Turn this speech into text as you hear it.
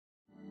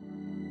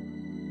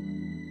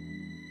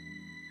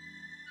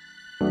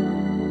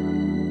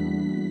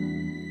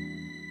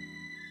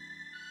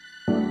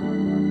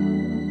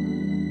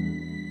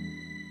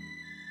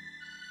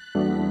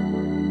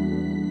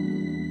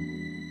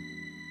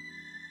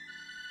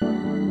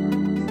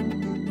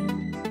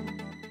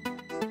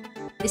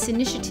This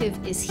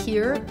initiative is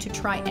here to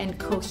try and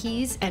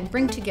cohese and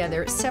bring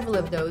together several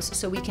of those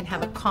so we can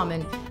have a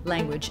common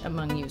language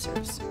among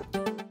users.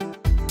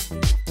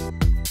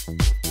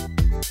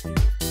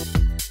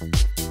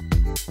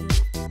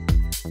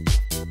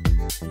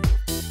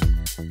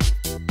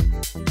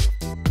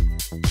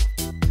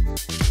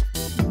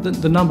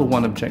 The number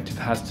one objective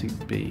has to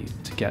be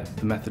to get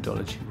the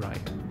methodology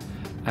right.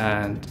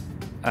 And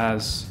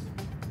as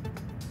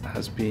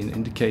has been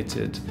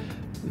indicated,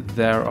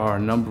 there are a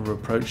number of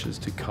approaches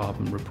to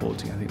carbon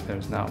reporting. I think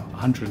there's now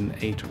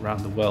 108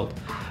 around the world.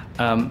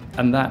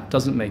 And that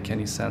doesn't make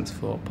any sense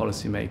for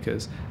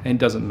policymakers, and it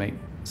doesn't make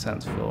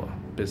sense for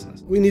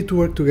business. We need to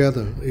work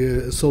together.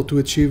 So to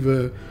achieve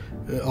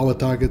our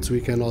targets, we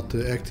cannot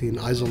act in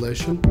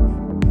isolation.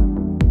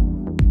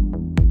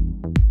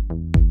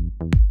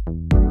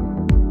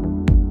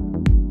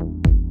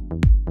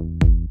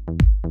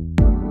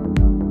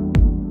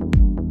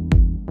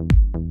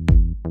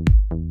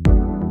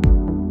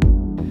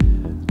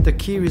 The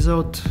key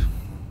result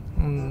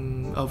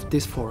of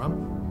this forum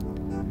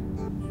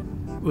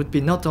would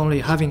be not only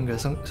having a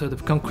sort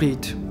of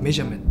concrete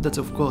measurement, that's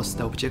of course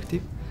the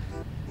objective,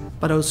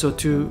 but also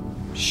to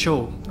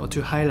show or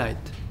to highlight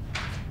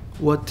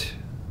what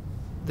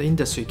the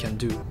industry can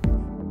do.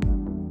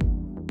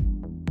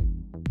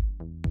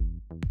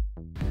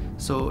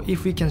 So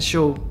if we can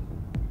show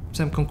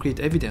some concrete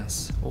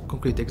evidence or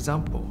concrete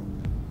example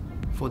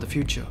for the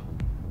future,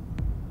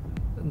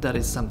 that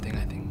is something,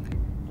 I think.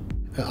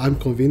 I'm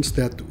convinced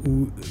that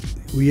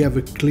we have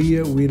a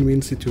clear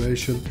win-win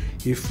situation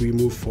if we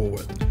move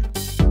forward.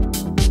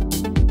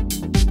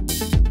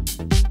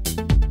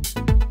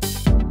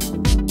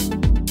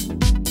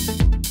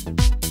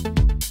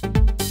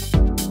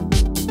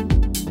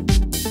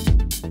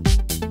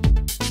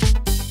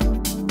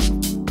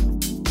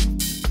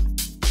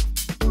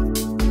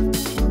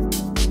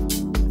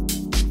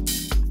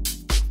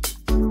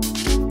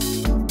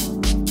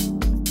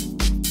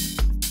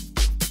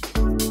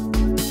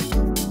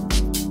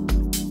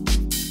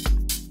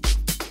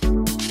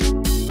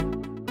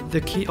 The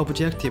key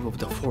objective of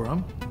the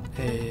forum,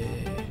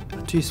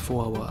 at least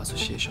for our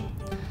association,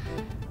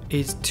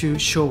 is to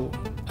show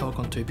our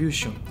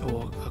contribution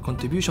or a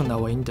contribution of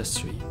our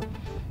industry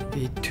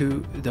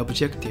to the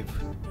objective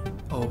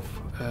of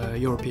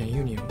European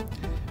Union,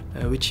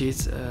 which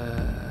is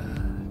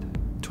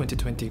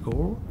 2020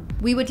 goal.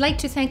 We would like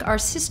to thank our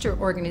sister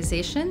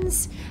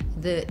organizations,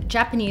 the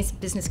Japanese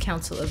Business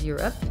Council of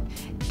Europe,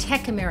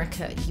 Tech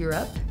America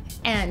Europe,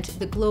 and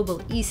the Global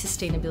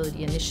E-Sustainability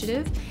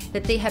Initiative,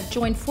 that they have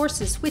joined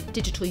forces with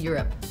Digital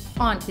Europe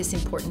on this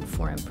important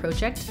forum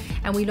project,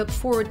 and we look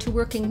forward to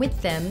working with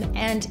them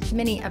and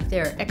many of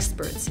their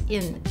experts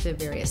in the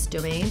various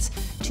domains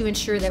to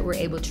ensure that we're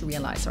able to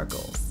realize our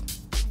goals.